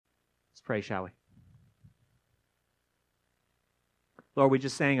Let's pray, shall we? Lord, we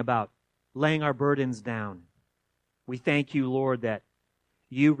just sang about laying our burdens down. We thank you, Lord, that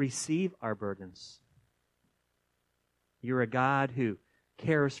you receive our burdens. You're a God who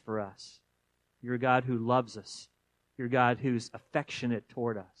cares for us. You're a God who loves us. You're a God who's affectionate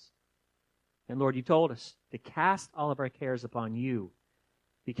toward us. And Lord, you told us to cast all of our cares upon you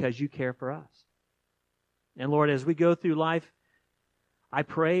because you care for us. And Lord, as we go through life, I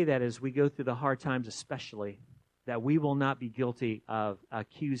pray that as we go through the hard times especially, that we will not be guilty of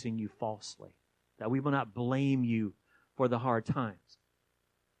accusing you falsely, that we will not blame you for the hard times.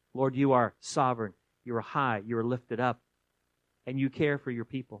 Lord, you are sovereign, you are high, you are lifted up, and you care for your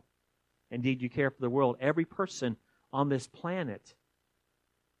people. Indeed, you care for the world. Every person on this planet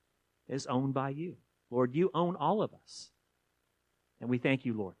is owned by you. Lord, you own all of us. And we thank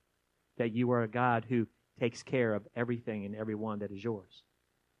you, Lord, that you are a God who takes care of everything and everyone that is yours.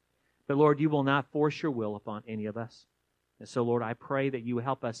 But Lord, you will not force your will upon any of us. And so, Lord, I pray that you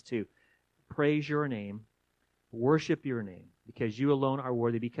help us to praise your name, worship your name, because you alone are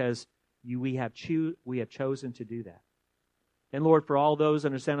worthy, because we have chosen to do that. And Lord, for all those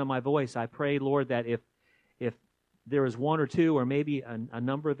under the sound of my voice, I pray, Lord, that if there is one or two or maybe a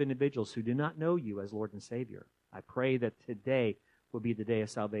number of individuals who do not know you as Lord and Savior, I pray that today will be the day of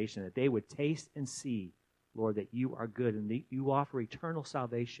salvation, that they would taste and see, Lord, that you are good and that you offer eternal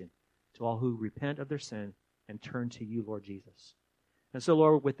salvation to all who repent of their sin and turn to you, Lord Jesus. And so,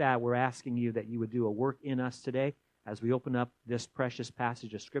 Lord, with that, we're asking you that you would do a work in us today as we open up this precious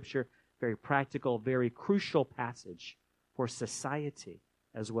passage of Scripture, very practical, very crucial passage for society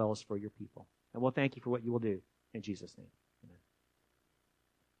as well as for your people. And we'll thank you for what you will do in Jesus' name. Amen.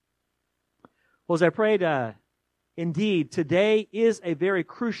 Well, as I prayed, indeed, today is a very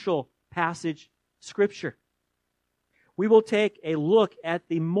crucial passage of Scripture. We will take a look at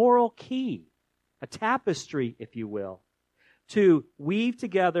the moral key, a tapestry, if you will, to weave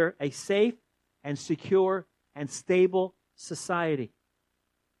together a safe and secure and stable society.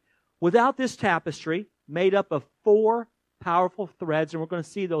 Without this tapestry, made up of 4 powerful threads, and we're going to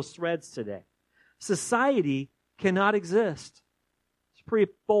see those threads today, society cannot exist. It's a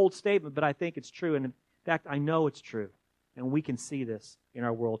pretty bold statement, but I think it's true. And in fact, I know it's true. And we can see this in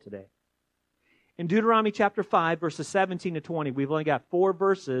our world today. In Deuteronomy chapter 5, verses 17 to 20, we've only got 4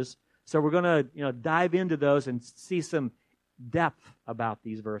 verses, so we're going to dive into those and see some depth about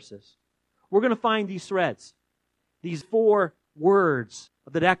these verses. We're going to find these threads, these 4 words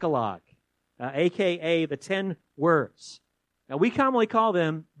of the Decalogue, a.k.a. the 10 words. Now, we commonly call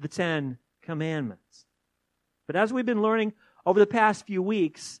them the 10 Commandments. But as we've been learning over the past few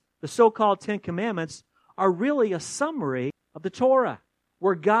weeks, the so-called 10 Commandments are really a summary of the Torah,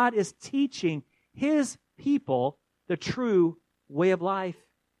 where God is teaching His people the true way of life.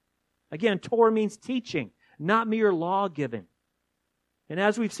 Again, Torah means teaching, not mere law-giving. And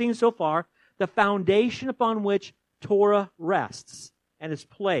as we've seen so far, the foundation upon which Torah rests and is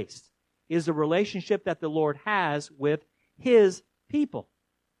placed is the relationship that the Lord has with His people.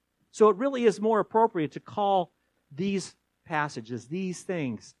 So it really is more appropriate to call these passages, these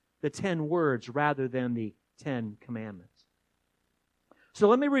things, the 10 words rather than the 10 Commandments. So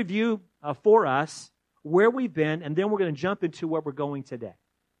let me review for us where we've been, and then we're going to jump into where we're going today.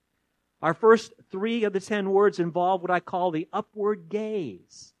 Our first 3 of the 10 words involve what I call the upward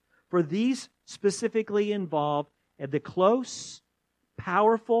gaze. For these specifically involve the close,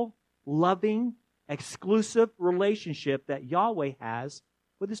 powerful, loving, exclusive relationship that Yahweh has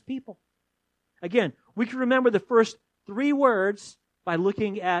with His people. Again, we can remember the first 3 words by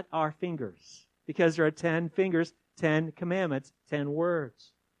looking at our fingers, because there are 10 fingers, 10 commandments, 10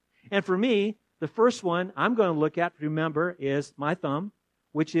 words. And for me, the first one I'm going to look at, remember, is my thumb,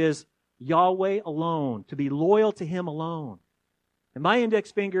 which is Yahweh alone, to be loyal to Him alone. And my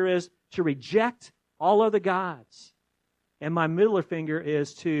index finger is to reject all other gods. And my middle finger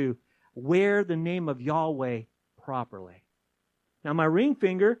is to wear the name of Yahweh properly. Now, my ring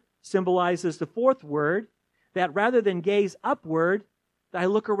finger symbolizes the 4th word, that rather than gaze upward, I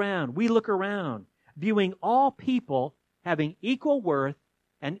look around. We look around, viewing all people having equal worth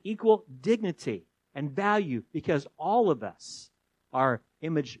and equal dignity and value, because all of us are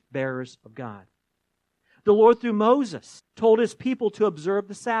image bearers of God. The Lord, through Moses, told His people to observe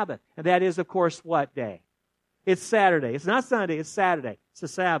the Sabbath. And that is, of course, what day? It's Saturday. It's not Sunday, it's Saturday. It's the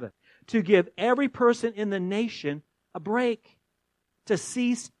Sabbath. To give every person in the nation a break, to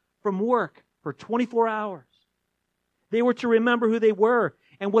cease from work for 24 hours. They were to remember who they were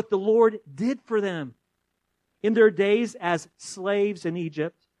and what the Lord did for them. In their days as slaves in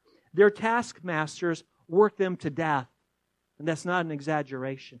Egypt, their taskmasters worked them to death. And that's not an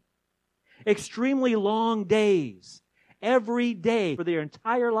exaggeration. extremely long days. Every day for their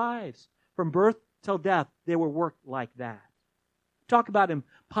entire lives, from birth till death, they were worked like that. Talk about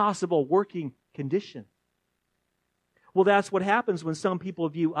impossible working conditions. Well, that's what happens when some people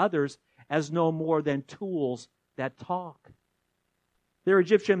view others as no more than tools that talk. Their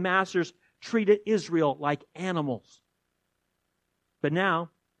Egyptian masters treated Israel like animals. But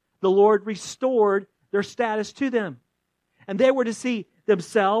now, the Lord restored their status to them. And they were to see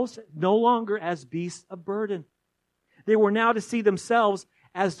themselves no longer as beasts of burden. They were now to see themselves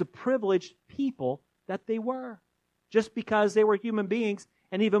as the privileged people that they were, just because they were human beings,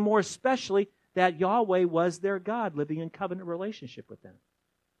 and even more especially that Yahweh was their God, living in covenant relationship with them.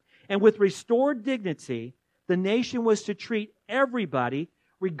 And with restored dignity, the nation was to treat everybody,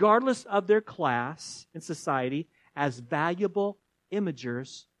 regardless of their class in society, as valuable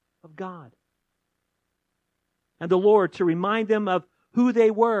imagers of God. And the Lord, to remind them of who they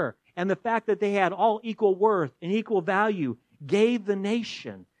were and the fact that they had all equal worth and equal value, gave the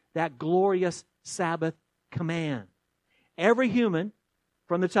nation that glorious Sabbath command. Every human,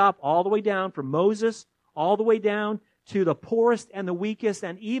 from the top all the way down, from Moses all the way down to the poorest and the weakest,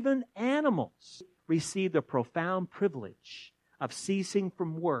 and even animals, received the profound privilege of ceasing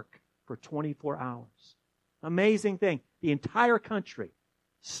from work for 24 hours. Amazing thing. The entire country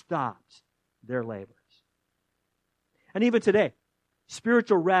stopped their labors. And even today,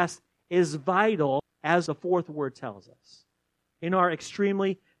 spiritual rest is vital, as the fourth word tells us. In our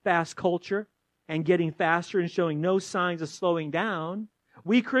extremely fast culture and getting faster and showing no signs of slowing down,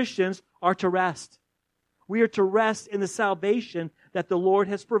 we Christians are to rest. We are to rest in the salvation that the Lord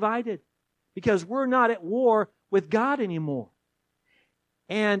has provided, because we're not at war with God anymore.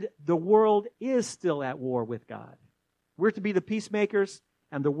 And the world is still at war with God. We're to be the peacemakers,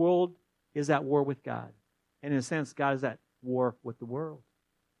 and the world is at war with God. And in a sense, God is at war with the world,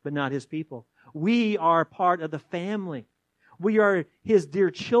 but not His people. We are part of the family. We are His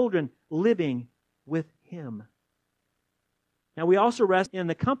dear children living with Him. Now, we also rest in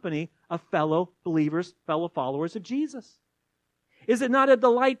the company of fellow believers, fellow followers of Jesus. Is it not a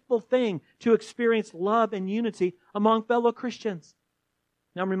delightful thing to experience love and unity among fellow Christians?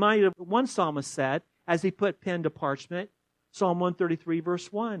 Now, I'm reminded of what one psalmist said as he put pen to parchment, Psalm 133,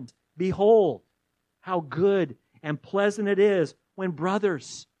 verse 1. Behold, how good and pleasant it is when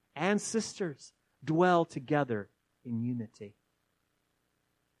brothers and sisters dwell together in unity.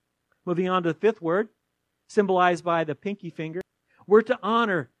 Moving on to the fifth word, symbolized by the pinky finger. We're to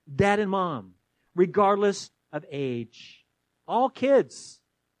honor dad and mom, regardless of age. All kids,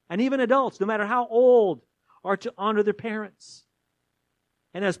 and even adults, no matter how old, are to honor their parents.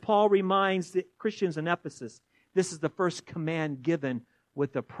 And as Paul reminds the Christians in Ephesus, this is the first command given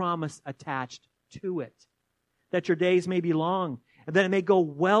with the promise attached to it, that your days may be long, and that it may go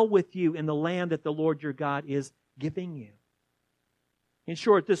well with you in the land that the Lord your God is giving you. In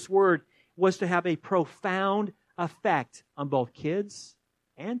short, this word was to have a profound effect on both kids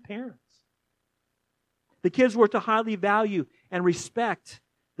and parents. The kids were to highly value and respect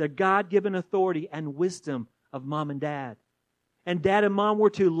the God-given authority and wisdom of mom and dad. And dad and mom were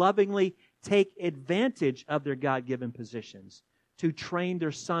to lovingly take advantage of their God-given positions to train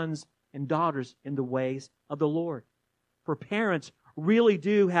their sons and daughters in the ways of the Lord. For parents really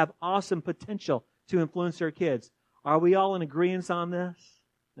do have awesome potential to influence their kids. Are we all in agreement on this?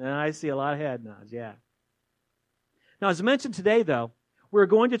 I see a lot of head nods, yeah. Now, as I mentioned today, though, we're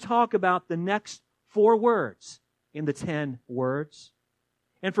going to talk about the next 4 words in the 10 words.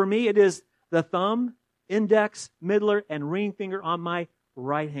 And for me, it is the thumb, index, middler, and ring finger on my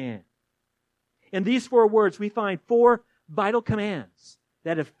right hand. In these 4 words, we find 4 vital commands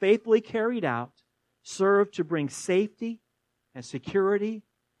that, if faithfully carried out, serve to bring safety and security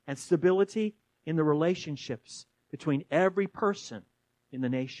and stability in the relationships between every person in the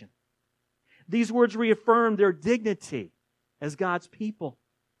nation. These words reaffirm their dignity as God's people.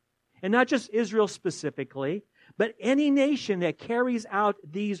 And not just Israel specifically, but any nation that carries out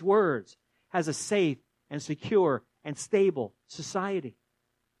these words has a safe and secure and stable society.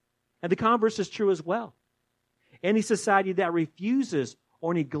 And the converse is true as well. Any society that refuses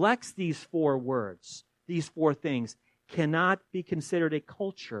or neglects these 4 words, these 4 things, cannot be considered a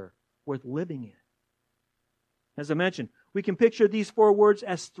culture worth living in. As I mentioned, we can picture these 4 words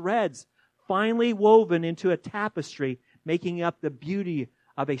as threads finely woven into a tapestry, making up the beauty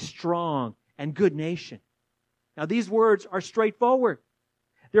of a strong and good nation. Now, these words are straightforward.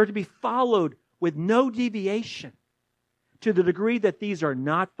 They're to be followed with no deviation. To the degree that these are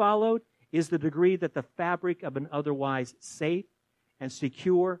not followed is the degree that the fabric of an otherwise safe and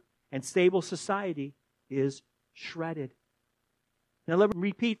secure and stable society is shredded. Now let me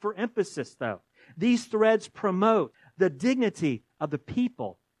repeat for emphasis, though. These threads promote the dignity of the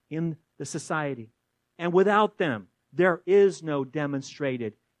people in the society. And without them, there is no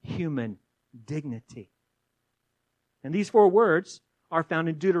demonstrated human dignity. And these 4 words are found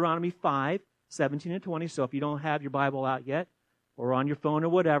in Deuteronomy 5, 17 and 20. So if you don't have your Bible out yet, or on your phone or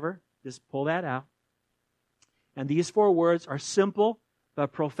whatever, just pull that out. And these 4 words are simple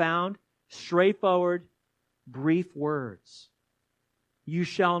but profound, straightforward, brief words. You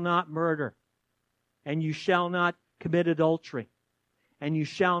shall not murder, and you shall not commit adultery, and you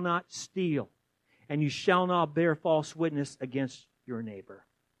shall not steal, and you shall not bear false witness against your neighbor.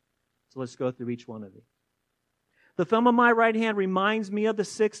 So let's go through each one of these. The thumb of my right hand reminds me of the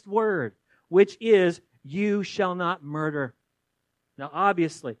 6th word, which is, you shall not murder. Now,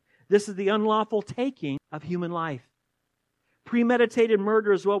 obviously, this is the unlawful taking of human life. Premeditated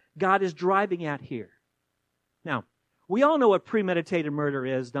murder is what God is driving at here. Now, we all know what premeditated murder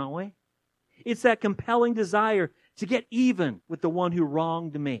is, don't we? It's that compelling desire to get even with the one who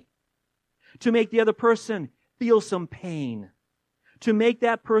wronged me, to make the other person feel some pain, to make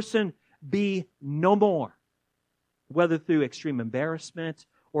that person be no more, whether through extreme embarrassment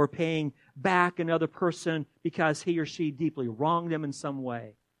or paying back another person because he or she deeply wronged them in some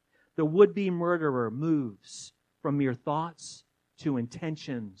way. The would-be murderer moves from mere thoughts to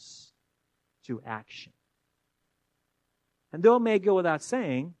intentions to action. And though it may go without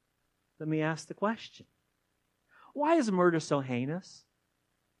saying, let me ask the question. Why is murder so heinous?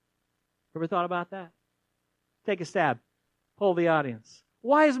 Ever thought about that? Take a stab. Poll the audience.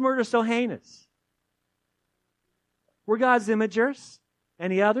 Why is murder so heinous? We're God's imagers.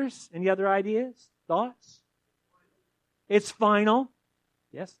 Any others? Any other ideas? Thoughts? It's final.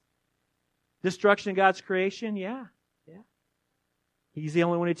 Yes. Destruction of God's creation? Yeah. He's the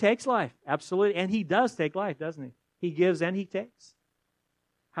only one who takes life. Absolutely. And He does take life, doesn't He? He gives and He takes.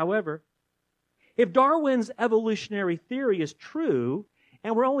 However, if Darwin's evolutionary theory is true,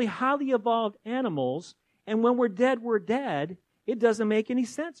 and we're only highly evolved animals, and when we're dead, it doesn't make any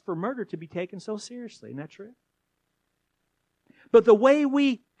sense for murder to be taken so seriously. Isn't that true? But the way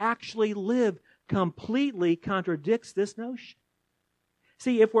we actually live completely contradicts this notion.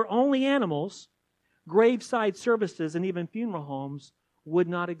 See, if we're only animals, graveside services and even funeral homes would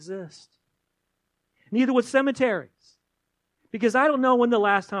not exist. Neither would cemeteries. Because I don't know when the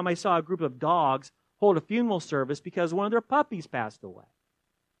last time I saw a group of dogs hold a funeral service because one of their puppies passed away.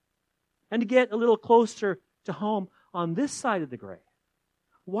 And to get a little closer to home on this side of the grave,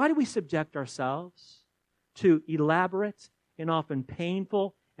 why do we subject ourselves to elaborate and often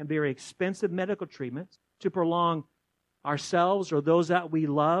painful and very expensive medical treatments to prolong ourselves or those that we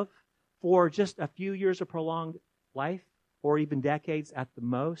love for just a few years of prolonged life or even decades at the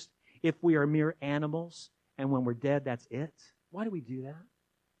most, if we are mere animals and when we're dead, that's it? Why do we do that?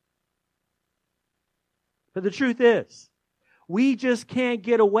 But the truth is, we just can't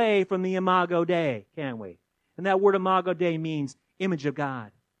get away from the Imago Dei, can we? And that word Imago Dei means image of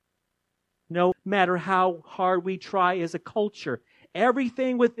God. No matter how hard we try as a culture,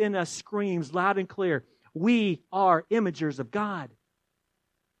 everything within us screams loud and clear, we are imagers of God.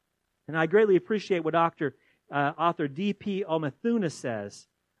 And I greatly appreciate what author D.P. Omathuna says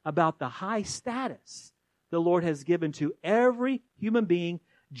about the high status the Lord has given to every human being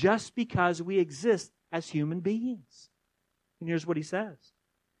just because we exist as human beings. And here's what he says.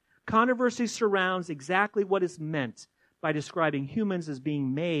 Controversy surrounds exactly what is meant by describing humans as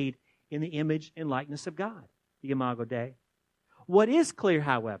being made in the image and likeness of God, the Imago Dei. What is clear,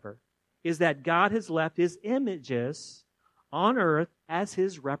 however, is that God has left His images on earth as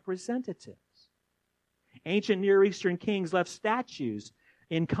His representatives. Ancient Near Eastern kings left statues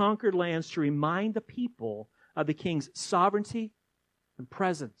in conquered lands to remind the people of the king's sovereignty and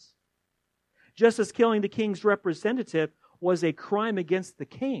presence. Just as killing the king's representative was a crime against the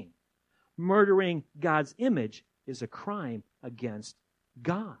king, murdering God's image is a crime against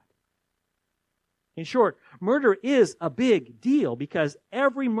God. In short, murder is a big deal because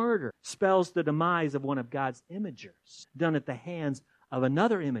every murder spells the demise of one of God's imagers, done at the hands of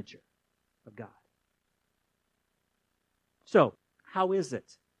another imager of God. So, how is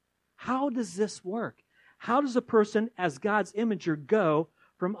it? How does this work? How does a person as God's imager go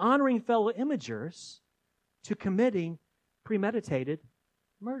from honoring fellow imagers to committing premeditated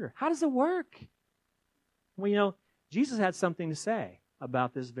murder? How does it work? Well, Jesus had something to say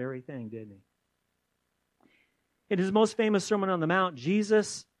about this very thing, didn't He? In His most famous Sermon on the Mount,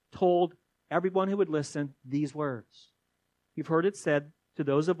 Jesus told everyone who would listen these words. You've heard it said to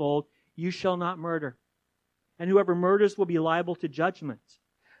those of old, you shall not murder, and whoever murders will be liable to judgment.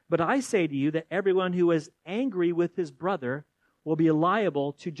 But I say to you that everyone who is angry with his brother will be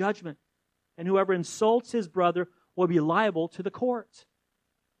liable to judgment. And whoever insults his brother will be liable to the court.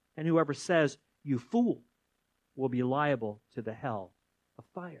 And whoever says, "You fool," will be liable to the hell of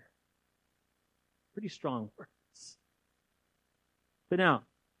fire. Pretty strong words. But now,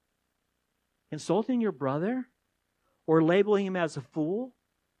 insulting your brother or labeling him as a fool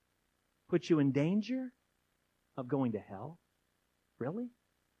puts you in danger of going to hell? Really?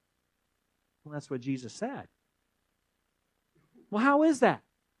 Well, that's what Jesus said. Well, how is that?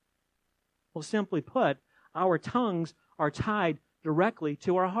 Well, simply put, our tongues are tied directly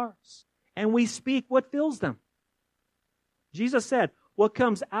to our hearts, and we speak what fills them. Jesus said, "What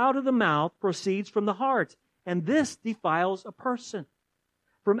comes out of the mouth proceeds from the heart, and this defiles a person.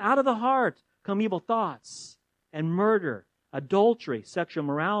 From out of the heart come evil thoughts and murder, adultery, sexual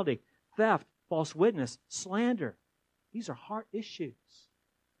immorality, theft, false witness, slander." These are heart issues.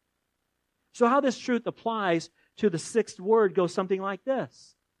 So how this truth applies to the sixth word goes something like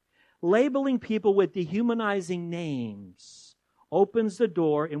this. Labeling people with dehumanizing names opens the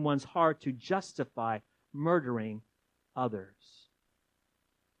door in one's heart to justify murdering others.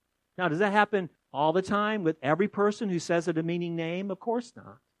 Now, does that happen all the time with every person who says a demeaning name? Of course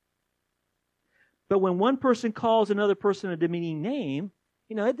not. But when one person calls another person a demeaning name,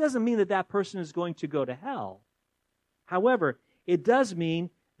 it doesn't mean that that person is going to go to hell. However, it does mean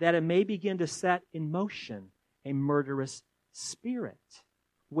that it may begin to set in motion a murderous spirit,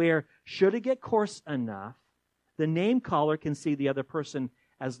 where, should it get coarse enough, the name caller can see the other person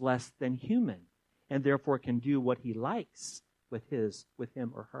as less than human, and therefore can do what he likes with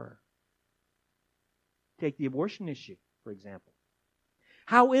him or her. Take the abortion issue, for example.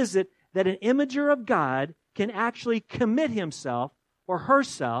 How is it that an imager of God can actually commit himself or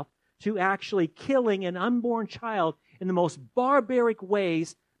herself to actually killing an unborn child in the most barbaric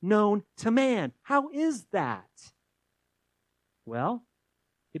ways known to man? How is that? Well,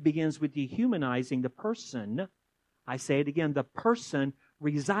 it begins with dehumanizing the person. I say it again, the person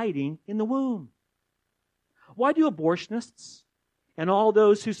residing in the womb. Why do abortionists and all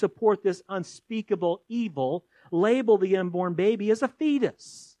those who support this unspeakable evil label the unborn baby as a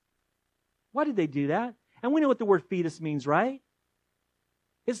fetus? Why did they do that? And we know what the word fetus means, right?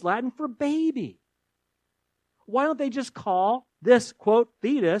 It's Latin for baby. Why don't they just call this, quote,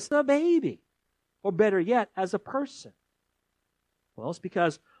 fetus a baby? Or better yet, as a person? Well, it's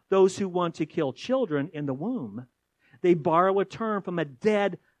because those who want to kill children in the womb, they borrow a term from a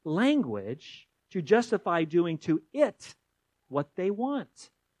dead language to justify doing to it what they want.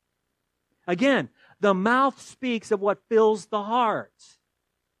 Again, the mouth speaks of what fills the heart.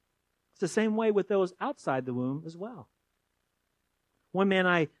 It's the same way with those outside the womb as well. One man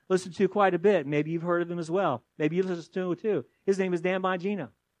I listen to quite a bit, maybe you've heard of him as well. Maybe you listen to him too. His name is Dan Bongino.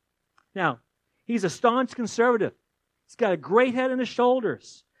 Now, he's a staunch conservative. He's got a great head on his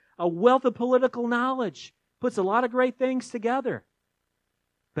shoulders, a wealth of political knowledge, puts a lot of great things together.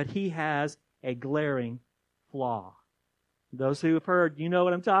 But he has a glaring flaw. Those who have heard, you know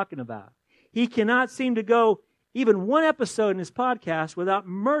what I'm talking about. He cannot seem to go even one episode in his podcast without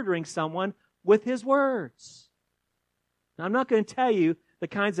murdering someone with his words. Now, I'm not going to tell you the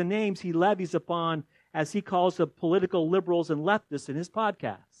kinds of names he levies upon, as he calls the political liberals and leftists in his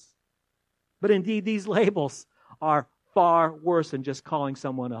podcasts. But indeed, these labels are far worse than just calling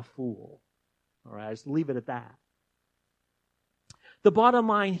someone a fool. All right, just leave it at that. The bottom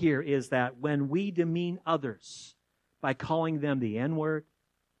line here is that when we demean others by calling them the N-word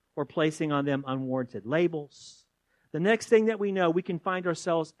or placing on them unwarranted labels, the next thing that we know, we can find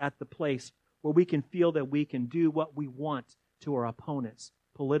ourselves at the place where we can feel that we can do what we want to our opponents,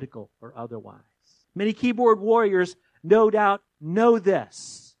 political or otherwise. Many keyboard warriors, no doubt, know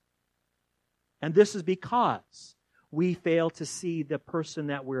this. And this is because we fail to see the person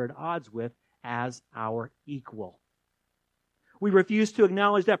that we're at odds with as our equal. We refuse to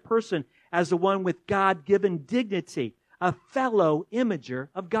acknowledge that person as the one with God-given dignity, a fellow imager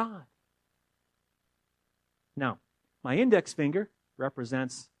of God. Now, my index finger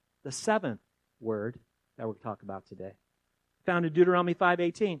represents the seventh word that we're talking about today, found in Deuteronomy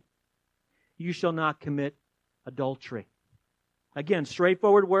 5:18. You shall not commit adultery. Again,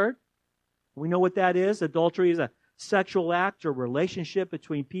 straightforward word. We know what that is. Adultery is a sexual act or relationship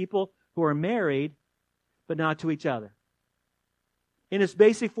between people who are married but not to each other. In its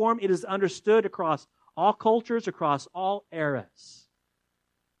basic form, it is understood across all cultures, across all eras.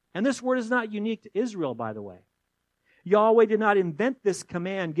 And this word is not unique to Israel, by the way. Yahweh did not invent this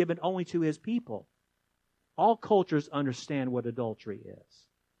command given only to His people. All cultures understand what adultery is.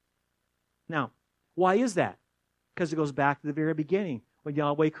 Now, why is that? Because it goes back to the very beginning when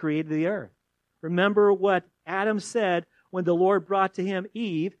Yahweh created the earth. Remember what Adam said when the Lord brought to him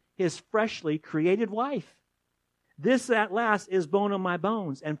Eve, his freshly created wife. This at last is bone of my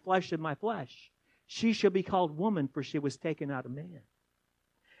bones and flesh of my flesh. She shall be called woman, for she was taken out of man.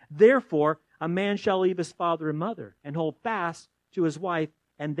 Therefore, a man shall leave his father and mother and hold fast to his wife,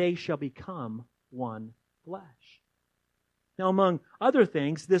 and they shall become one flesh. Now, among other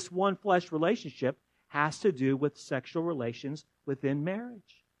things, this one flesh relationship has to do with sexual relations within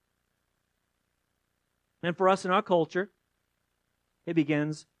marriage. And for us in our culture, it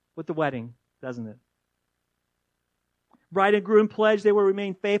begins with the wedding, doesn't it? Bride and groom pledge they will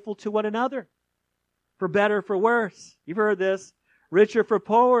remain faithful to one another, for better or for worse. You've heard this. Richer for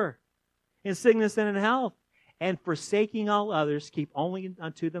poorer, in sickness and in health, and forsaking all others, keep only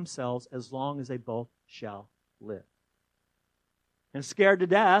unto themselves as long as they both shall live. And scared to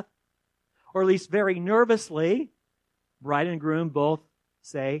death, or at least very nervously, bride and groom both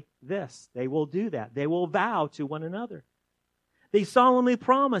say this. They will do that. They will vow to one another. They solemnly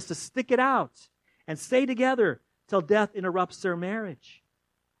promise to stick it out and stay together till death interrupts their marriage.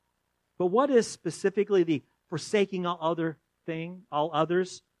 But what is specifically the forsaking all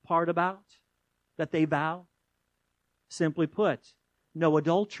others part about that they vow? Simply put, no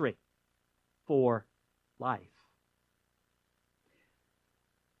adultery for life.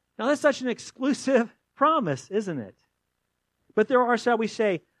 Now that's such an exclusive promise, isn't it? But there are, shall we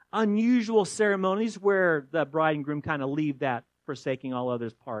say, unusual ceremonies where the bride and groom kind of leave that forsaking all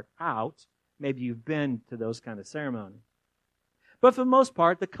others part out. Maybe you've been to those kind of ceremonies. But for the most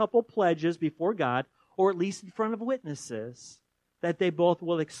part, the couple pledges before God, or at least in front of witnesses, that they both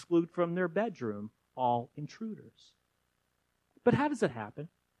will exclude from their bedroom all intruders. But how does it happen?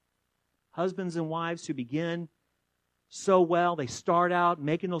 Husbands and wives who begin so well, they start out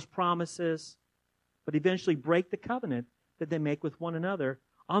making those promises, but eventually break the covenant that they make with one another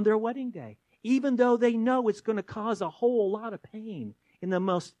on their wedding day, even though they know it's going to cause a whole lot of pain in the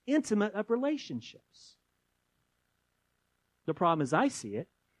most intimate of relationships. The problem, as I see it,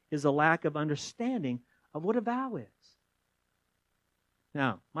 is a lack of understanding of what a vow is.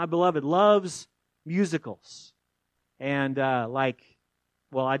 Now, my beloved loves musicals. And I'll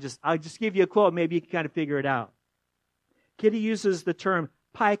just give you a quote. Maybe you can kind of figure it out. Kitty uses the term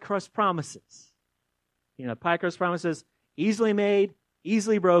pie crust promises. You know, pie crust promises, easily made,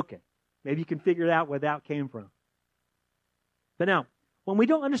 easily broken. Maybe you can figure out where that came from. But now, when we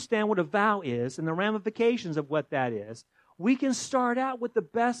don't understand what a vow is and the ramifications of what that is, we can start out with the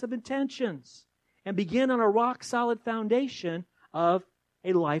best of intentions and begin on a rock-solid foundation of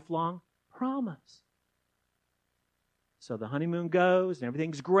a lifelong promise. So the honeymoon goes and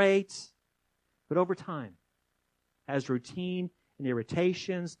everything's great. But over time, as routine and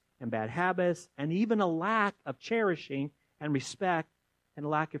irritations and bad habits and even a lack of cherishing and respect and a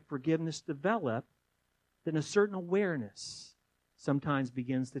lack of forgiveness develop, then a certain awareness sometimes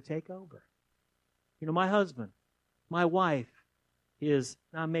begins to take over. You know, my husband, my wife is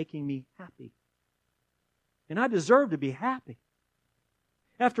not making me happy. And I deserve to be happy.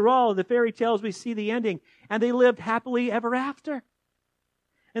 After all, in the fairy tales, we see the ending, and they lived happily ever after.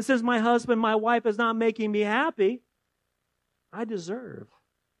 And since my husband, my wife is not making me happy, I deserve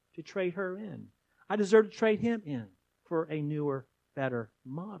to trade her in. I deserve to trade him in for a newer, better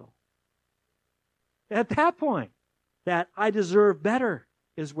model. At that point, that I deserve better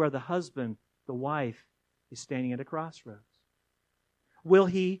is where the husband, the wife, is standing at a crossroads. Will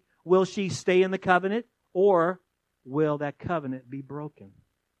she stay in the covenant, or will that covenant be broken?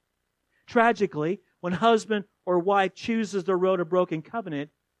 Tragically, when husband or wife chooses the road of broken covenant,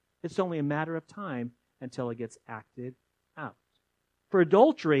 it's only a matter of time until it gets acted out. For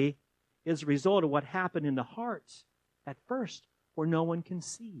adultery is a result of what happened in the heart at first, where no one can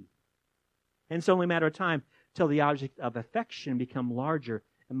see. And it's only a matter of time till the object of affection become larger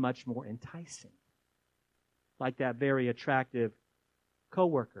and much more enticing. Like that very attractive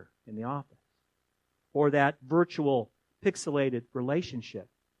coworker in the office. Or that virtual pixelated relationship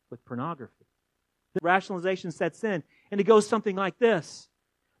with pornography. The rationalization sets in, and it goes something like this.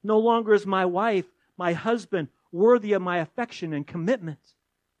 No longer is my wife, my husband, worthy of my affection and commitment.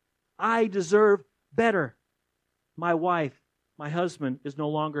 I deserve better. My wife, my husband, is no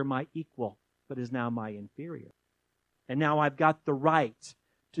longer my equal, but is now my inferior. And now I've got the right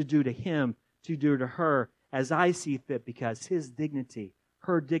to do to him, to do to her, as I see fit, because his dignity,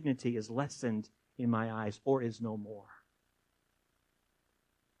 her dignity is lessened in my eyes, or is no more.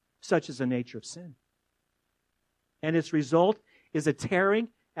 Such is the nature of sin. And its result is a tearing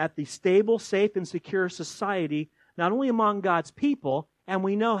at the stable, safe, and secure society, not only among God's people, and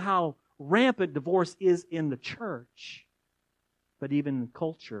we know how rampant divorce is in the church, but even in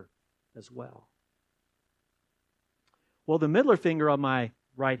culture as well. Well, the middle finger on my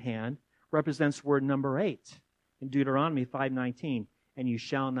right hand represents word number 8 in Deuteronomy 5:19, and you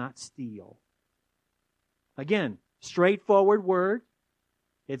shall not steal. Again, straightforward word.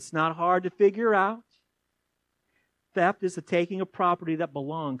 It's not hard to figure out. Theft is the taking of property that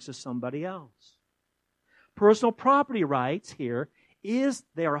belongs to somebody else. Personal property rights here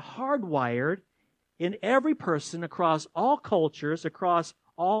they are hardwired in every person across all cultures, across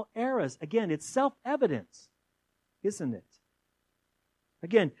all eras. Again, it's self-evident, isn't it?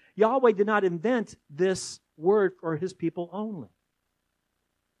 Again, Yahweh did not invent this word for His people only.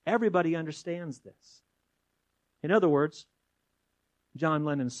 Everybody understands this. In other words, John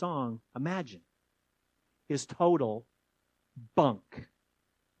Lennon's song, Imagine, is total bunk.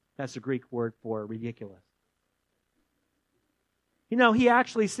 That's the Greek word for ridiculous. You know, he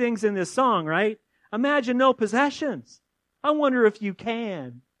actually sings in this song, right? Imagine no possessions. I wonder if you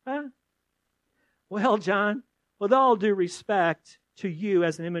can. Huh? Well, John, with all due respect to you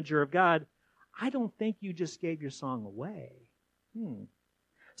as an imager of God, I don't think you just gave your song away.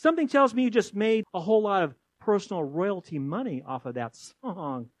 Something tells me you just made a whole lot of personal royalty money off of that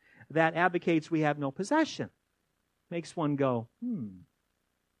song that advocates we have no possession. Makes one go, And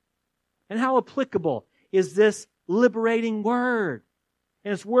how applicable is this liberating word?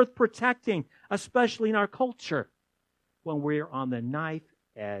 And it's worth protecting, especially in our culture, when we're on the knife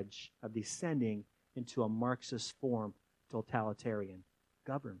edge of descending into a Marxist form totalitarian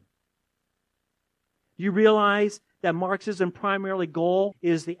government. Do you realize that Marxism's primarily goal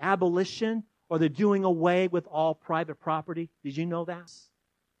is the abolition or the doing away with all private property? Did you know that?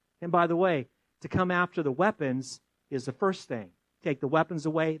 And by the way, to come after the weapons is the first thing. Take the weapons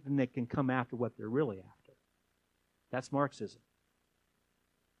away, then they can come after what they're really after. That's Marxism.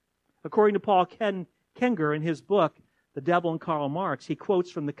 According to Paul Kenger in his book, The Devil and Karl Marx, he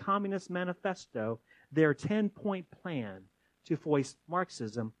quotes from the Communist Manifesto their 10-point plan to foist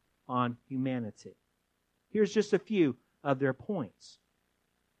Marxism on humanity. Here's just a few of their points.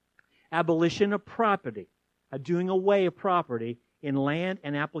 Abolition of property, a doing away of property in land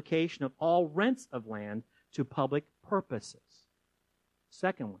and application of all rents of land to public purposes.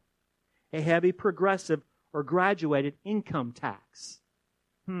 Secondly, a heavy progressive or graduated income tax.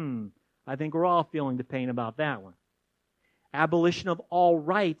 I think we're all feeling the pain about that one. Abolition of all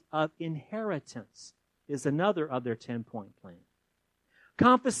right of inheritance is another of their 10-point plan.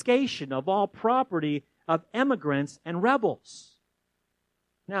 Confiscation of all property of immigrants and rebels.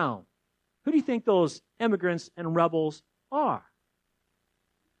 Now, who do you think those immigrants and rebels are?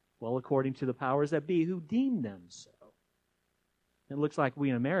 Well, according to the powers that be who deem them so. It looks like we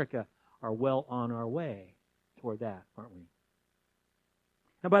in America are well on our way toward that, aren't we?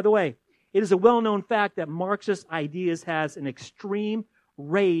 And by the way, it is a well-known fact that Marxist ideas has an extreme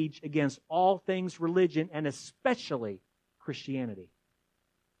rage against all things religion and especially Christianity.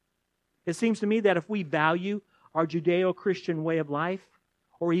 It seems to me that if we value our Judeo-Christian way of life,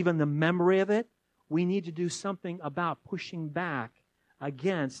 or even the memory of it, we need to do something about pushing back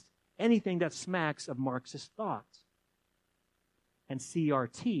against anything that smacks of Marxist thought. And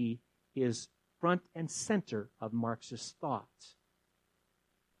CRT is front and center of Marxist thought.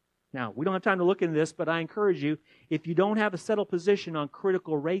 Now, we don't have time to look into this, but I encourage you, if you don't have a settled position on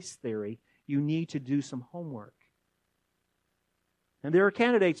critical race theory, you need to do some homework. And there are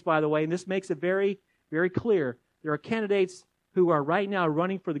candidates, by the way, and this makes it very, very clear, there are candidates who are right now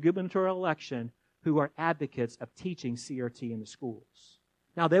running for the gubernatorial election who are advocates of teaching CRT in the schools.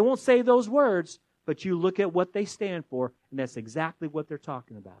 Now, they won't say those words, but you look at what they stand for, and that's exactly what they're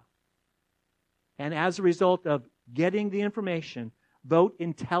talking about. And as a result of getting the information, vote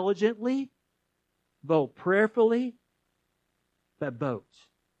intelligently, vote prayerfully, but vote.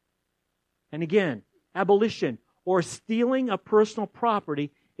 And again, abolition or stealing of personal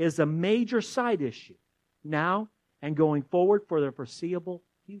property is a major side issue now and going forward for the foreseeable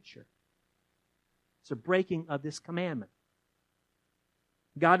future. It's a breaking of this commandment.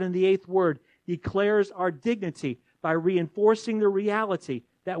 God in the eighth word declares our dignity by reinforcing the reality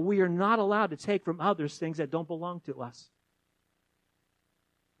that we are not allowed to take from others things that don't belong to us.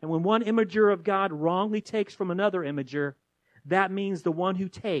 And when one imager of God wrongly takes from another imager, that means the one who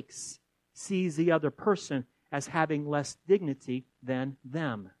takes sees the other person as having less dignity than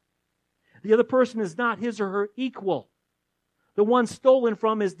them. The other person is not his or her equal. The one stolen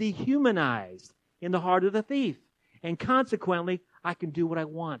from is dehumanized in the heart of the thief. And consequently, I can do what I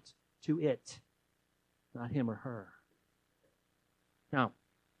want to it, not him or her. Now,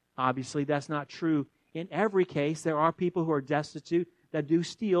 obviously, that's not true in every case. There are people who are destitute that do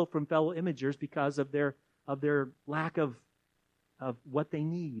steal from fellow imagers because of their lack of what they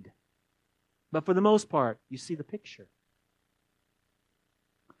need. But for the most part, you see the picture.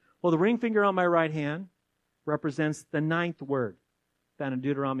 Well, the ring finger on my right hand represents the 9th word, found in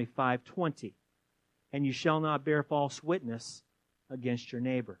Deuteronomy 5:20. And you shall not bear false witness against your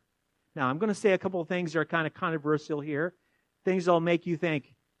neighbor. Now, I'm going to say a couple of things that are kind of controversial here. Things that'll make you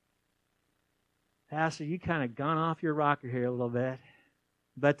think, Pastor, you kind of gone off your rocker here a little bit.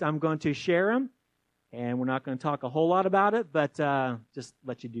 But I'm going to share them, and we're not going to talk a whole lot about it, but just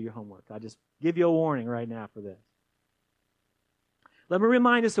let you do your homework. I'll just give you a warning right now for this. Let me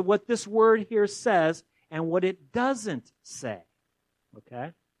remind us of what this word here says and what it doesn't say.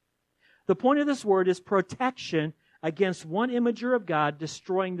 Okay? The point of this word is protection against one imager of God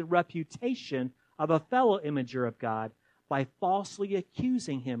destroying the reputation of a fellow imager of God by falsely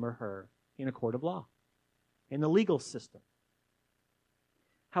accusing him or her in a court of law, in the legal system.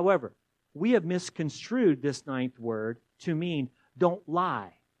 However, we have misconstrued this 9th word to mean don't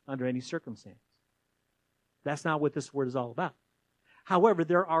lie under any circumstance. That's not what this word is all about. However,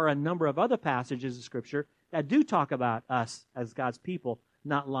 there are a number of other passages of Scripture that do talk about us as God's people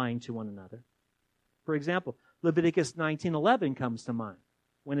not lying to one another. For example, Leviticus 19:11 comes to mind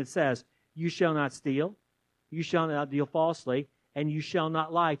when it says, you shall not steal, you shall not deal falsely, and you shall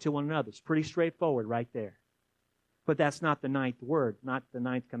not lie to one another. It's pretty straightforward right there. But that's not the 9th word, not the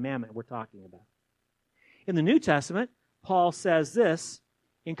 9th commandment we're talking about. In the New Testament, Paul says this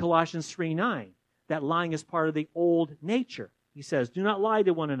in Colossians 3:9, that lying is part of the old nature. He says, do not lie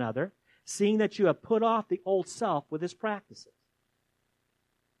to one another, seeing that you have put off the old self with its practices.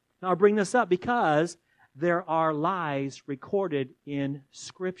 Now, I'll bring this up because there are lies recorded in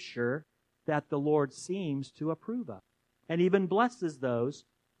Scripture that the Lord seems to approve of, and even blesses those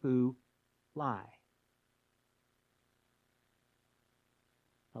who lie.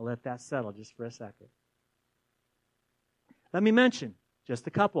 I'll let that settle just for a second. Let me mention just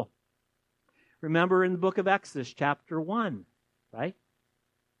a couple. Remember in the book of Exodus, chapter 1, right?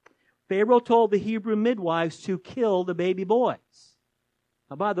 Pharaoh told the Hebrew midwives to kill the baby boys.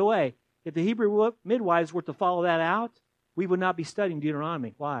 Now, by the way, if the Hebrew midwives were to follow that out, we would not be studying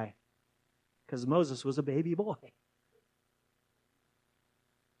Deuteronomy. Why? Because Moses was a baby boy.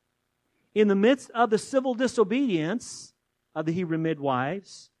 In the midst of the civil disobedience of the Hebrew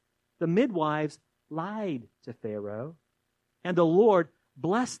midwives, the midwives lied to Pharaoh, and the Lord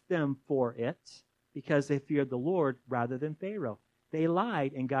blessed them for it because they feared the Lord rather than Pharaoh. They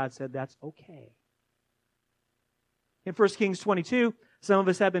lied, and God said that's okay. In 1 Kings 22, some of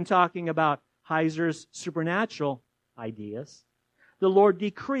us have been talking about Heiser's supernatural ideas. The Lord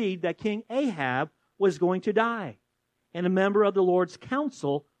decreed that King Ahab was going to die, and a member of the Lord's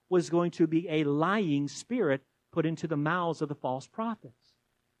council was going to be a lying spirit put into the mouths of the false prophets.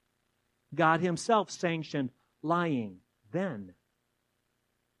 God himself sanctioned lying then.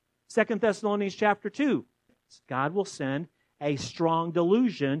 2 Thessalonians chapter 2, God will send a strong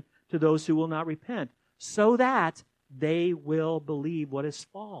delusion to those who will not repent, so that they will believe what is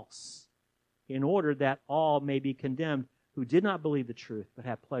false, in order that all may be condemned who did not believe the truth, but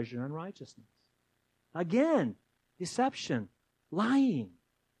have pleasure in unrighteousness. Again, deception, lying.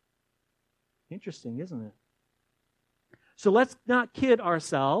 Interesting, isn't it? So let's not kid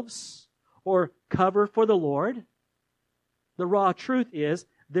ourselves or cover for the Lord. The raw truth is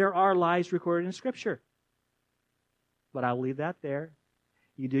there are lies recorded in Scripture. But I'll leave that there.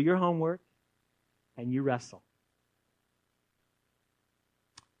 You do your homework and you wrestle.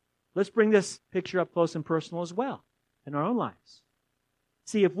 Let's bring this picture up close and personal as well in our own lives.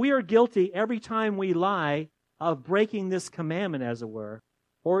 See, if we are guilty every time we lie of breaking this commandment, as it were,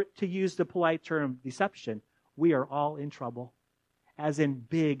 or to use the polite term, deception, we are all in trouble, as in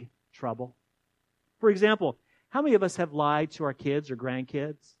big trouble. For example, how many of us have lied to our kids or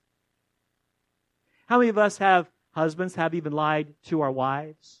grandkids? How many of us husbands have even lied to our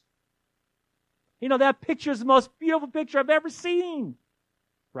wives? You know, that picture is the most beautiful picture I've ever seen.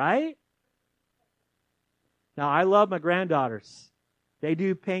 Right? Now, I love my granddaughters. They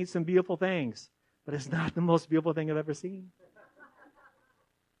do paint some beautiful things, but it's not the most beautiful thing I've ever seen.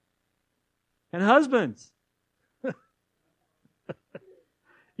 And husbands,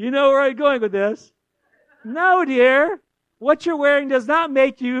 you know where I'm going with this. No, dear. What you're wearing does not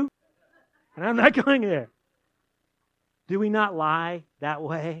make you, and I'm not going there. Do we not lie that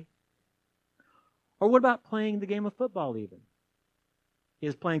way? Or what about playing the game of football even?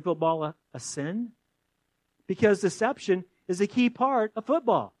 Is playing football a sin? Because deception is a key part of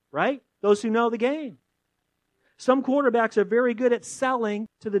football, right? Those who know the game. Some quarterbacks are very good at selling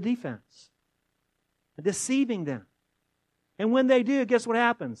to the defense, deceiving them. And when they do, guess what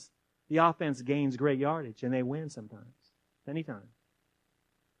happens? The offense gains great yardage, and they win sometimes, many times.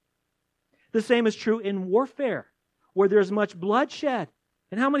 The same is true in warfare, where there's much bloodshed.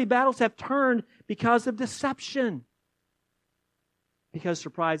 And how many battles have turned because of deception? Because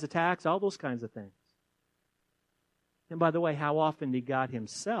surprise attacks, all those kinds of things. And by the way, how often did God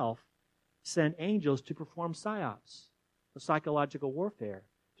himself send angels to perform psyops, or psychological warfare,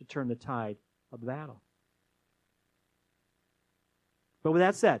 to turn the tide of the battle? But with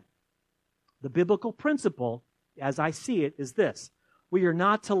that said, the biblical principle, as I see it, is this. We are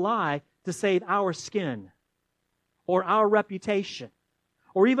not to lie to save our skin, or our reputation,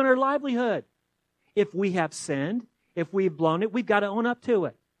 or even our livelihood. If we have sinned, if we've blown it, we've got to own up to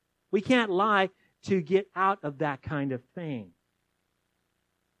it. We can't lie to get out of that kind of thing.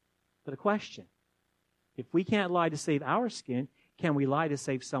 But a question, if we can't lie to save our skin, can we lie to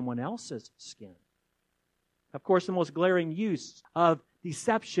save someone else's skin? Of course, the most glaring use of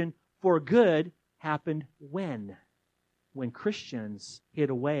deception for good happened when? When Christians hid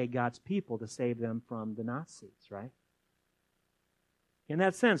away God's people to save them from the Nazis, right? In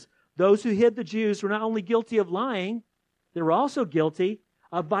that sense, those who hid the Jews were not only guilty of lying, they were also guilty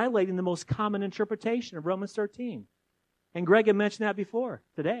of violating the most common interpretation of Romans 13. And Greg had mentioned that before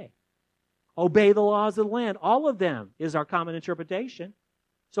today. Obey the laws of the land. All of them is our common interpretation.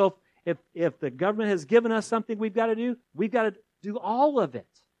 So if the government has given us something we've got to do all of it.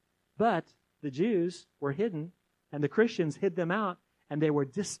 But the Jews were hidden, and the Christians hid them out, and they were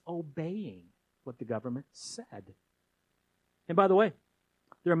disobeying what the government said. And by the way,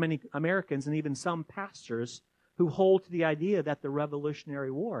 there are many Americans and even some pastors who hold to the idea that the Revolutionary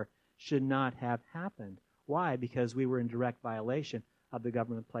War should not have happened. Why? Because we were in direct violation of the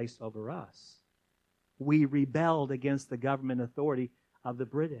government placed over us. We rebelled against the government authority of the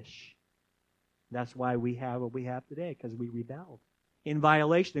British. That's why we have what we have today, because we rebelled. In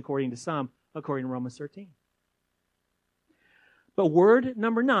violation, according to some, according to Romans 13. But word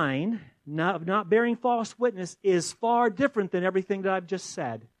number 9, not bearing false witness, is far different than everything that I've just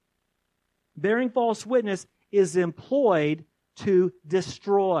said. Bearing false witness is employed to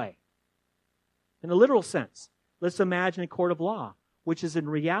destroy. In a literal sense, let's imagine a court of law, which is in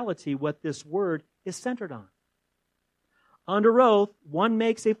reality what this word is centered on. Under oath, one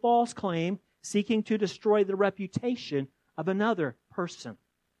makes a false claim seeking to destroy the reputation of another person.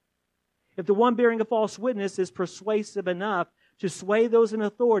 If the one bearing a false witness is persuasive enough to sway those in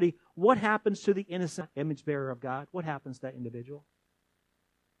authority, what happens to the innocent image bearer of God? What happens to that individual?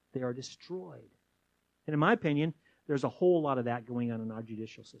 They are destroyed. And in my opinion, there's a whole lot of that going on in our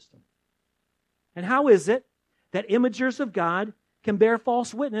judicial system. And how is it that imagers of God can bear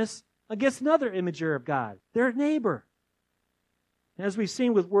false witness against another imager of God, their neighbor? And as we've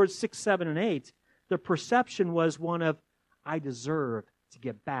seen with words 6, 7, and 8, the perception was one of, I deserve to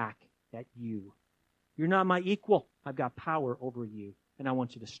get back at you. You're not my equal. I've got power over you, and I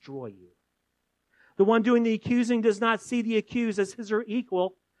want to destroy you. The one doing the accusing does not see the accused as his or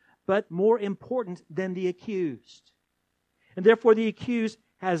equal, but more important than the accused. And therefore the accused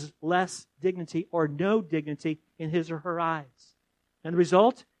has less dignity or no dignity in his or her eyes. And the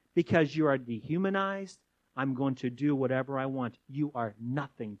result, because you are dehumanized, I'm going to do whatever I want. You are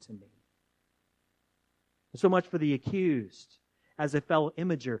nothing to me. So much for the accused as a fellow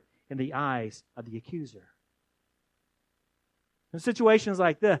imager in the eyes of the accuser. In situations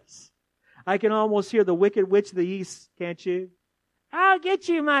like this, I can almost hear the wicked witch of the east, can't you? I'll get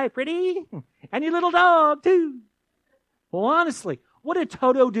you, my pretty, and your little dog, too. Well, honestly, what did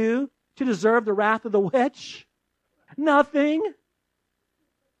Toto do to deserve the wrath of the witch? Nothing.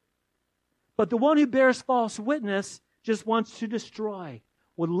 But the one who bears false witness just wants to destroy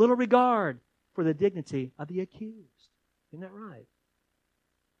with little regard for the dignity of the accused. Isn't that right?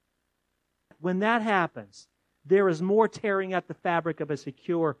 When that happens, there is more tearing at the fabric of a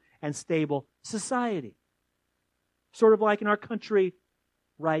secure and stable society. Sort of like in our country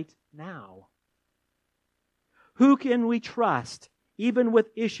right now. Who can we trust, even with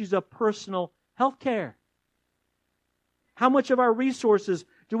issues of personal health care? How much of our resources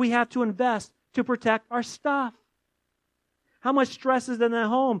do we have to invest to protect our stuff? How much stress is in the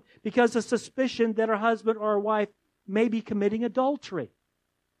home because of suspicion that our husband or our wife may be committing adultery?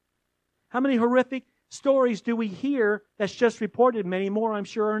 How many horrific stories do we hear, that's just reported, many more I'm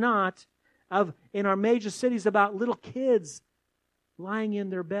sure are not, of in our major cities about little kids lying in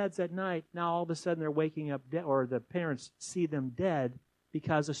their beds at night. Now all of a sudden they're waking up dead, or the parents see them dead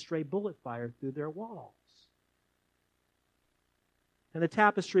because a stray bullet fired through their walls. And the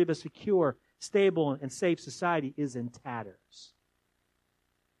tapestry of a secure, stable, and safe society is in tatters.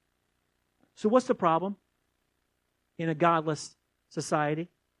 So what's the problem in a godless society?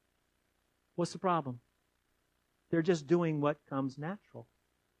 What's the problem? They're just doing what comes natural,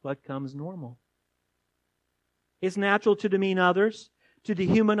 what comes normal. It's natural to demean others, to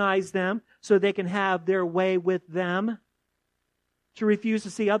dehumanize them so they can have their way with them, to refuse to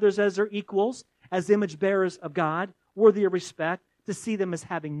see others as their equals, as image bearers of God, worthy of respect, to see them as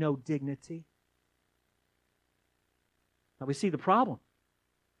having no dignity. Now we see the problem.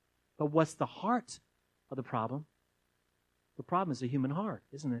 But what's the heart of the problem? The problem is the human heart,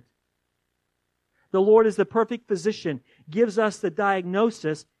 isn't it? The Lord is the perfect physician, gives us the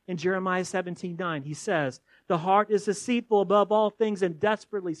diagnosis in Jeremiah 17:9. He says, the heart is deceitful above all things and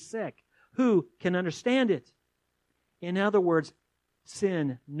desperately sick. Who can understand it? In other words,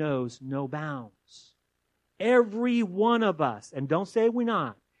 sin knows no bounds. Every one of us, and don't say we're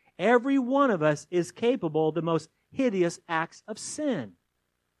not, every one of us is capable of the most hideous acts of sin.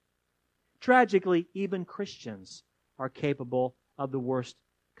 Tragically, even Christians are capable of the worst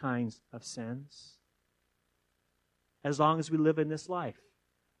kinds of sins. As long as we live in this life,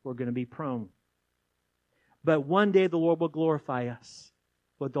 we're going to be prone. But one day the Lord will glorify us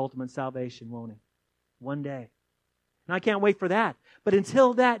with ultimate salvation, won't He? One day. And I can't wait for that. But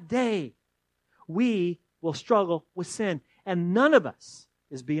until that day, we will struggle with sin. And none of us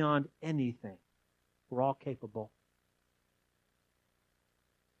is beyond anything. We're all capable.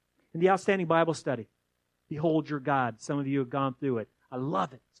 In the Outstanding Bible Study, Behold Your God. Some of you have gone through it. I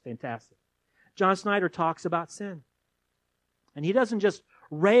love it. It's fantastic. John Snyder talks about sin. And he doesn't just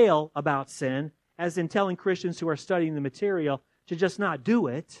rail about sin, as in telling Christians who are studying the material to just not do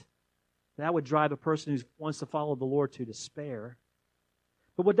it. That would drive a person who wants to follow the Lord to despair.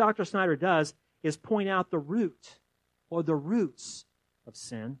 But what Dr. Snyder does is point out the root, or the roots of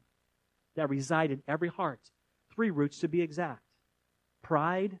sin that reside in every heart. 3 roots to be exact.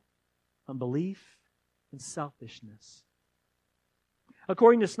 Pride, unbelief, and selfishness.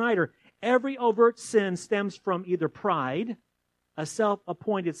 According to Snyder, every overt sin stems from either pride, a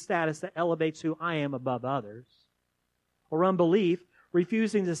self-appointed status that elevates who I am above others, or unbelief,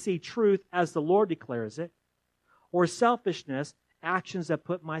 refusing to see truth as the Lord declares it, or selfishness, actions that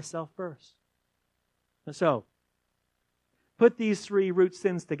put myself first. And so, put these 3 root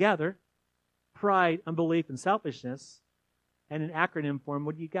sins together, pride, unbelief, and selfishness, and in acronym form,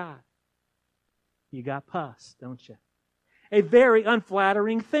 what do you got? You got pus, don't you? A very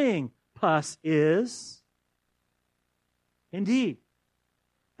unflattering thing, pus is. Indeed.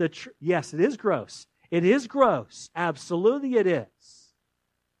 Yes, it is gross. It is gross. Absolutely it is.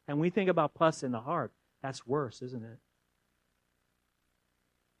 And we think about pus in the heart. That's worse, isn't it?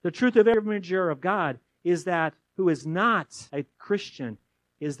 The truth of every imager of God is that who is not a Christian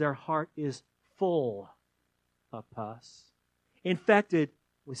is their heart is full of pus, infected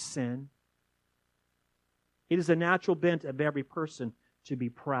with sin. It is a natural bent of every person to be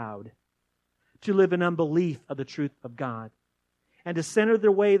proud, to live in unbelief of the truth of God, and to center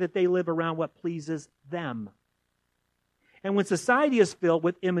their way that they live around what pleases them. And when society is filled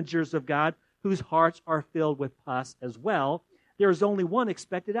with imagers of God whose hearts are filled with pus as well, there is only one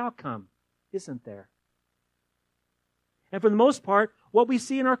expected outcome, isn't there? And for the most part, what we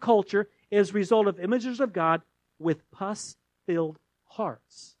see in our culture is a result of imagers of God with pus-filled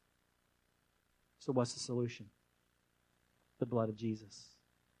hearts. So what's the solution? The blood of Jesus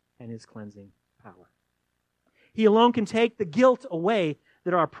and His cleansing power. He alone can take the guilt away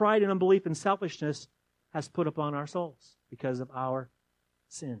that our pride and unbelief and selfishness has put upon our souls because of our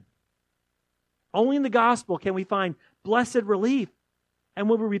sin. Only in the gospel can we find blessed relief. And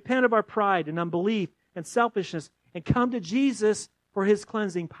when we repent of our pride and unbelief and selfishness and come to Jesus for His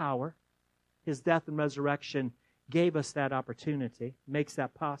cleansing power, His death and resurrection gave us that opportunity, makes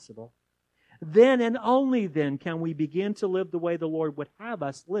that possible. Then and only then can we begin to live the way the Lord would have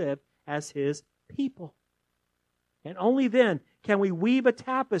us live as His people. And only then can we weave a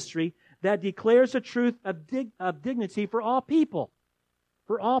tapestry that declares the truth of dignity for all people.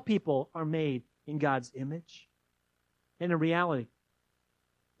 For all people are made in God's image. And in reality,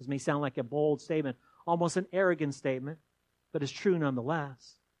 this may sound like a bold statement, almost an arrogant statement, but it's true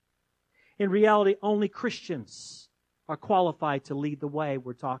nonetheless. In reality, only Christians are qualified to lead the way.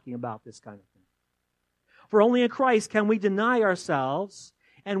 We're talking about this kind of thing. For only in Christ can we deny ourselves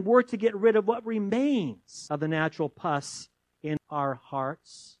and work to get rid of what remains of the natural pus in our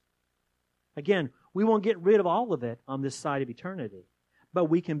hearts. Again, we won't get rid of all of it on this side of eternity, but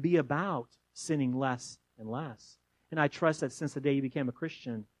we can be about sinning less and less. And I trust that since the day you became a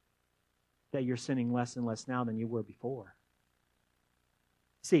Christian, that you're sinning less and less now than you were before.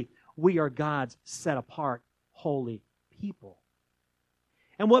 See, we are God's set-apart, holy people.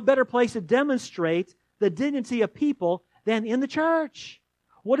 And what better place to demonstrate the dignity of people than in the church?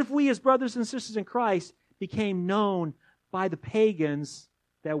 What if we as brothers and sisters in Christ became known by the pagans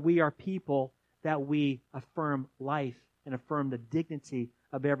that we are people that we affirm life and affirm the dignity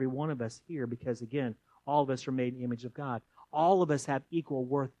of every one of us here because, again, all of us are made in the image of God. All of us have equal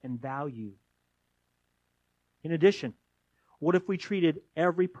worth and value. In addition, what if we treated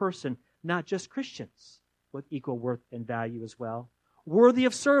every person, not just Christians, with equal worth and value as well, worthy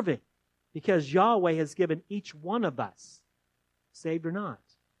of serving, because Yahweh has given each one of us, saved or not,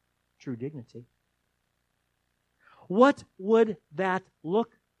 true dignity. What would that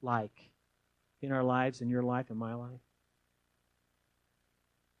look like in our lives, in your life, in my life?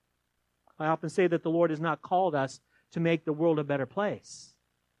 I often say that the Lord has not called us to make the world a better place,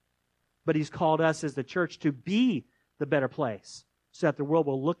 but He's called us as the church to be the better place so that the world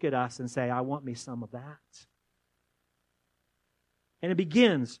will look at us and say, I want me some of that. And it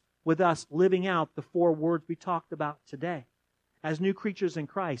begins with us living out the 4 words we talked about today as new creatures in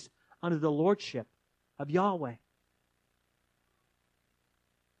Christ under the lordship of Yahweh.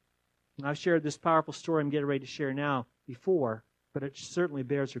 And I've shared this powerful story I'm getting ready to share now before, but it certainly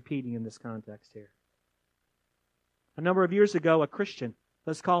bears repeating in this context here. A number of years ago, a Christian,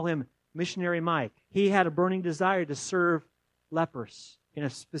 let's call him Missionary Mike, he had a burning desire to serve lepers in a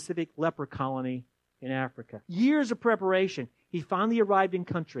specific leper colony in Africa. Years of preparation, he finally arrived in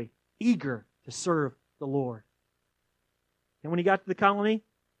country, eager to serve the Lord. And when he got to the colony,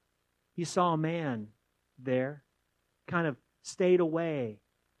 he saw a man there, kind of stayed away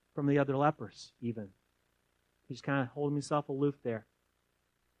from the other lepers even. He's kind of holding himself aloof there.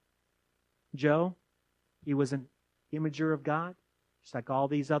 Joe, he was an imager of God, just like all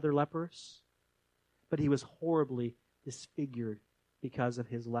these other lepers, but he was horribly disfigured because of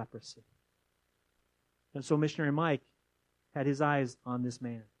his leprosy. And so Missionary Mike had his eyes on this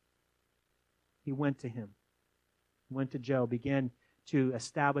man. He went to him, went to Joe, began to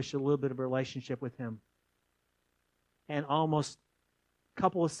establish a little bit of a relationship with him. And almost a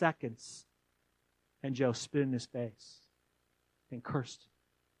couple of seconds, and Joe spit in his face and cursed.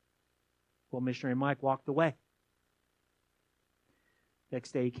 Well, Missionary Mike walked away.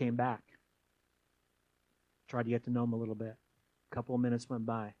 Next day he came back. Tried to get to know him a little bit. A couple of minutes went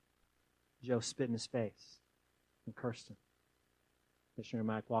by. Joe spit in his face and cursed him. Missionary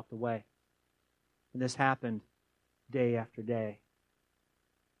Mike walked away. And this happened day after day,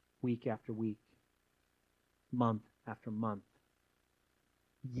 week after week, month after month,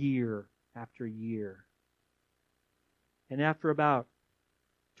 year after year. And after about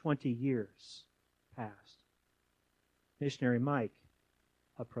 20 years passed, Missionary Mike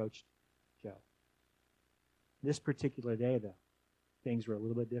approached Joe. This particular day, though, things were a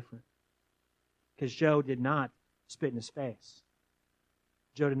little bit different. Because Joe did not spit in his face.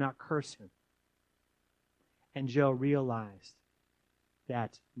 Joe did not curse him. And Joe realized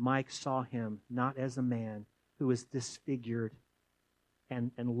that Mike saw him not as a man who was disfigured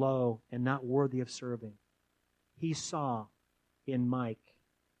and low and not worthy of serving. He saw in Mike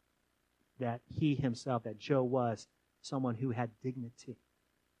that he himself, that Joe was someone who had dignity,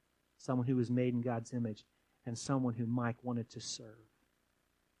 someone who was made in God's image, and someone who Mike wanted to serve.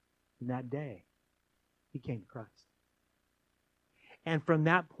 And that day, he came to Christ. And from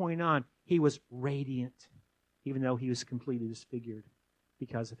that point on, he was radiant, even though he was completely disfigured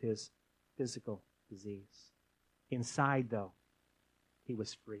because of his physical disease. Inside, though, he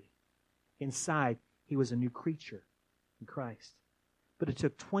was free. Inside, he was a new creature in Christ. But it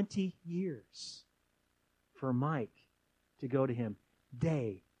took 20 years for Mike to go to him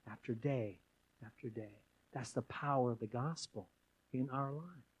day after day after day. That's the power of the gospel in our life.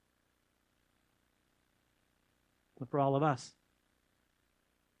 But for all of us,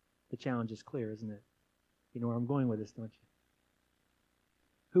 the challenge is clear, isn't it? You know where I'm going with this, don't you?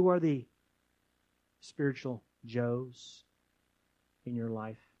 Who are the spiritual Joes in your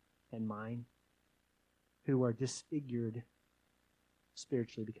life and mine who are disfigured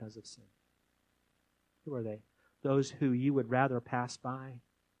spiritually because of sin? Who are they? Those who you would rather pass by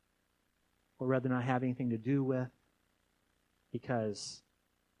or rather not have anything to do with because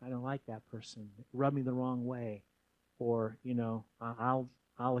I don't like that person. It rubbed me the wrong way. Or, you know,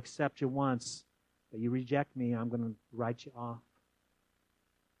 I'll accept you once, but you reject me, I'm going to write you off.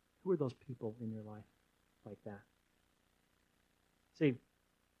 Who are those people in your life like that? See,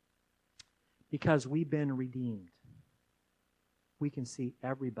 because we've been redeemed, we can see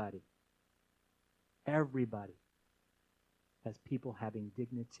everybody as people having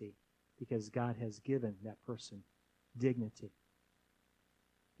dignity because God has given that person dignity.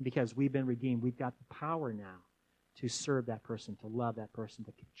 Because we've been redeemed, we've got the power now to serve that person, to love that person,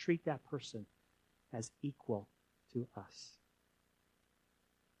 to treat that person as equal to us.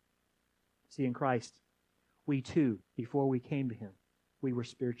 See, in Christ, we too, before we came to Him, we were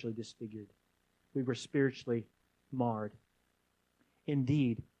spiritually disfigured. We were spiritually marred.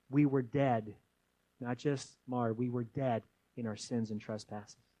 Indeed, we were dead. Not just marred, we were dead in our sins and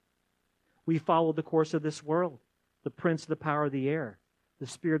trespasses. We followed the course of this world, the prince of the power of the air, the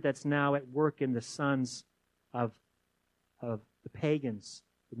spirit that's now at work in the sons of the pagans,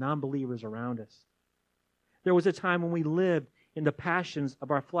 the non-believers around us. There was a time when we lived in the passions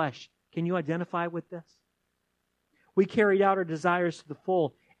of our flesh. Can you identify with this? We carried out our desires to the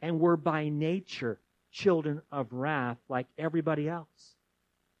full and were by nature children of wrath like everybody else.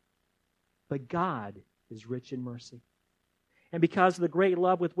 But God is rich in mercy. And because of the great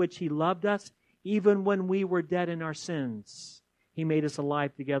love with which He loved us, even when we were dead in our sins, He made us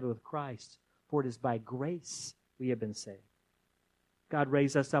alive together with Christ. For it is by grace we have been saved. God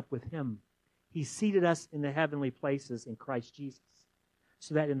raised us up with Him. He seated us in the heavenly places in Christ Jesus,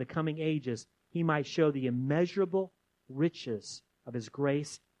 so that in the coming ages He might show the immeasurable riches of His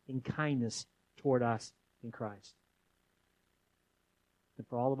grace and kindness toward us in Christ. And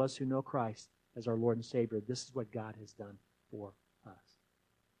for all of us who know Christ as our Lord and Savior, this is what God has done for us.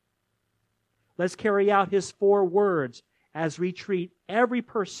 Let's carry out His 4 words as we treat every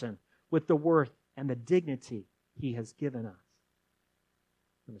person with the worth and the dignity He has given us.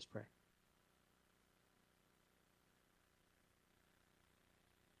 Let us pray.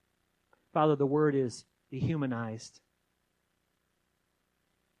 Father, the Word is dehumanized.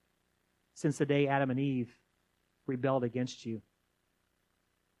 Since the day Adam and Eve rebelled against You,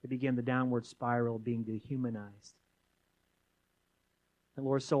 it began the downward spiral of being dehumanized. And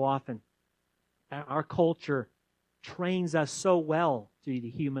Lord, so often, our culture trains us so well to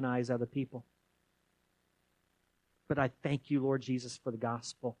dehumanize other people. But I thank You, Lord Jesus, for the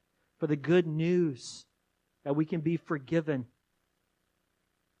gospel, for the good news that we can be forgiven.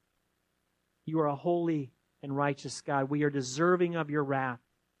 You are a holy and righteous God. We are deserving of Your wrath.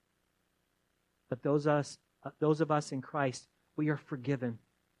 But those of us in Christ, we are forgiven.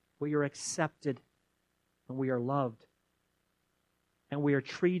 We are accepted. And we are loved. And we are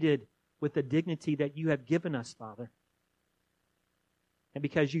treated with the dignity that You have given us, Father. And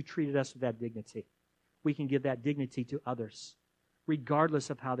because You treated us with that dignity, we can give that dignity to others, regardless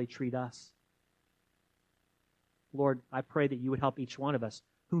of how they treat us. Lord, I pray that You would help each one of us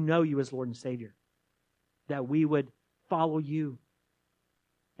who know You as Lord and Savior, that we would follow You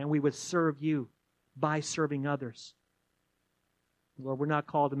and we would serve You by serving others. Lord, we're not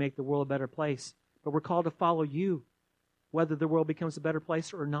called to make the world a better place, but we're called to follow You, whether the world becomes a better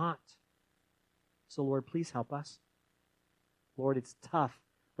place or not. So, Lord, please help us. Lord, it's tough.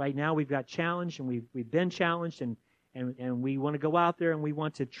 Right now we've got challenged and we've been challenged and we want to go out there and we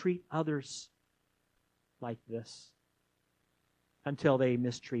want to treat others like this until they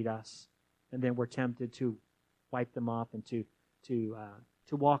mistreat us. And then we're tempted to wipe them off and to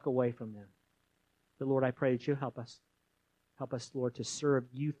walk away from them. But Lord, I pray that You help us. Help us, Lord, to serve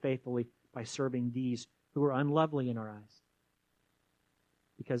You faithfully by serving these who are unlovely in our eyes.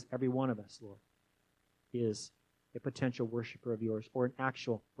 Because every one of us, Lord, is a potential worshiper of Yours or an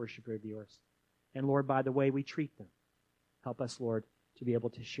actual worshiper of Yours. And Lord, by the way we treat them, help us, Lord, to be able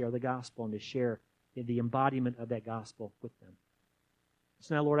to share the gospel and to share in the embodiment of that gospel with them.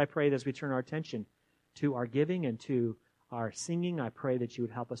 So now, Lord, I pray that as we turn our attention to our giving and to our singing, I pray that You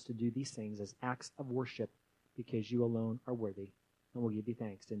would help us to do these things as acts of worship because You alone are worthy. And we'll give You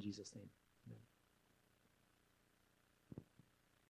thanks in Jesus' name.